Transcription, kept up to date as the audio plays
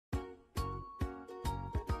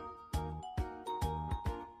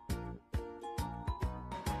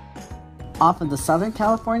Off of the Southern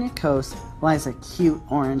California coast lies a cute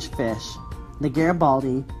orange fish, the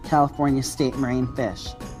Garibaldi, California state marine fish.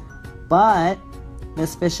 But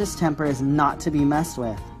this fish's temper is not to be messed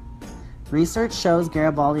with. Research shows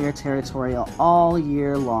Garibaldi are territorial all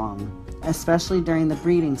year long, especially during the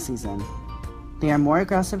breeding season. They are more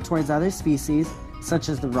aggressive towards other species such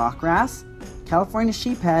as the rock wrasse, California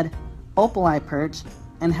sheephead, opal-eye perch,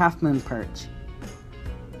 and half-moon perch.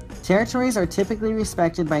 Territories are typically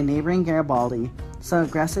respected by neighboring Garibaldi, so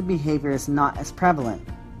aggressive behavior is not as prevalent.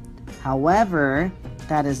 However,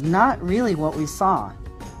 that is not really what we saw.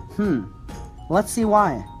 Let's see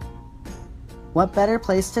why. What better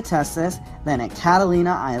place to test this than at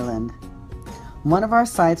Catalina Island? One of our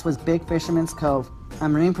sites was Big Fisherman's Cove, a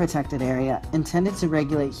marine protected area intended to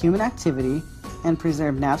regulate human activity and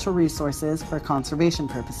preserve natural resources for conservation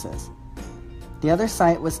purposes. The other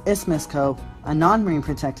site was Isthmus Cove, a non-marine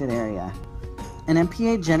protected area. An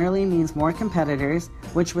MPA generally means more competitors,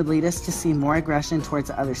 which would lead us to see more aggression towards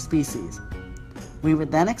other species. We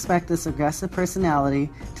would then expect this aggressive personality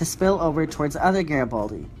to spill over towards other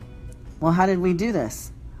Garibaldi. Well, how did we do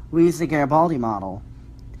this? We used the Garibaldi model.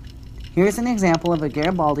 Here's an example of a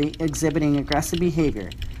Garibaldi exhibiting aggressive behavior,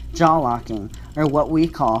 jaw locking, or what we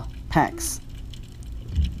call pecks.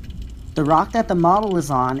 The rock that the model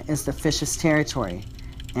is on is the fish's territory,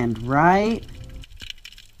 and right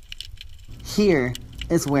here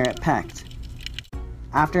is where it pecked.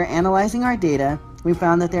 After analyzing our data, we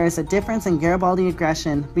found that there is a difference in Garibaldi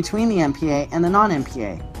aggression between the MPA and the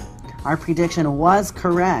non-MPA. Our prediction was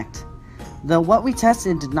correct, though what we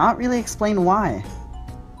tested did not really explain why.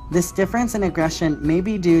 This difference in aggression may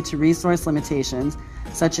be due to resource limitations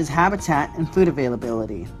such as habitat and food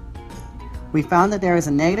availability. We found that there is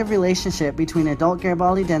a negative relationship between adult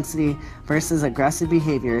Garibaldi density versus aggressive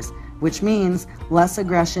behaviors, which means less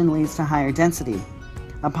aggression leads to higher density.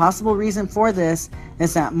 A possible reason for this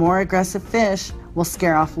is that more aggressive fish will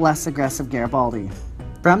scare off less aggressive Garibaldi.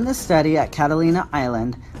 From the study at Catalina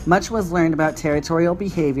Island, much was learned about territorial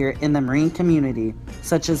behavior in the marine community,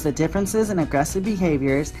 such as the differences in aggressive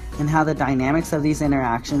behaviors and how the dynamics of these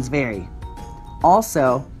interactions vary.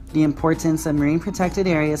 Also, the importance of marine protected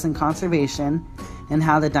areas and conservation, and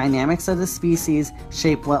how the dynamics of the species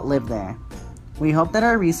shape what live there. We hope that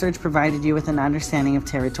our research provided you with an understanding of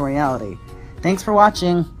territoriality. Thanks for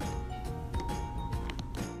watching!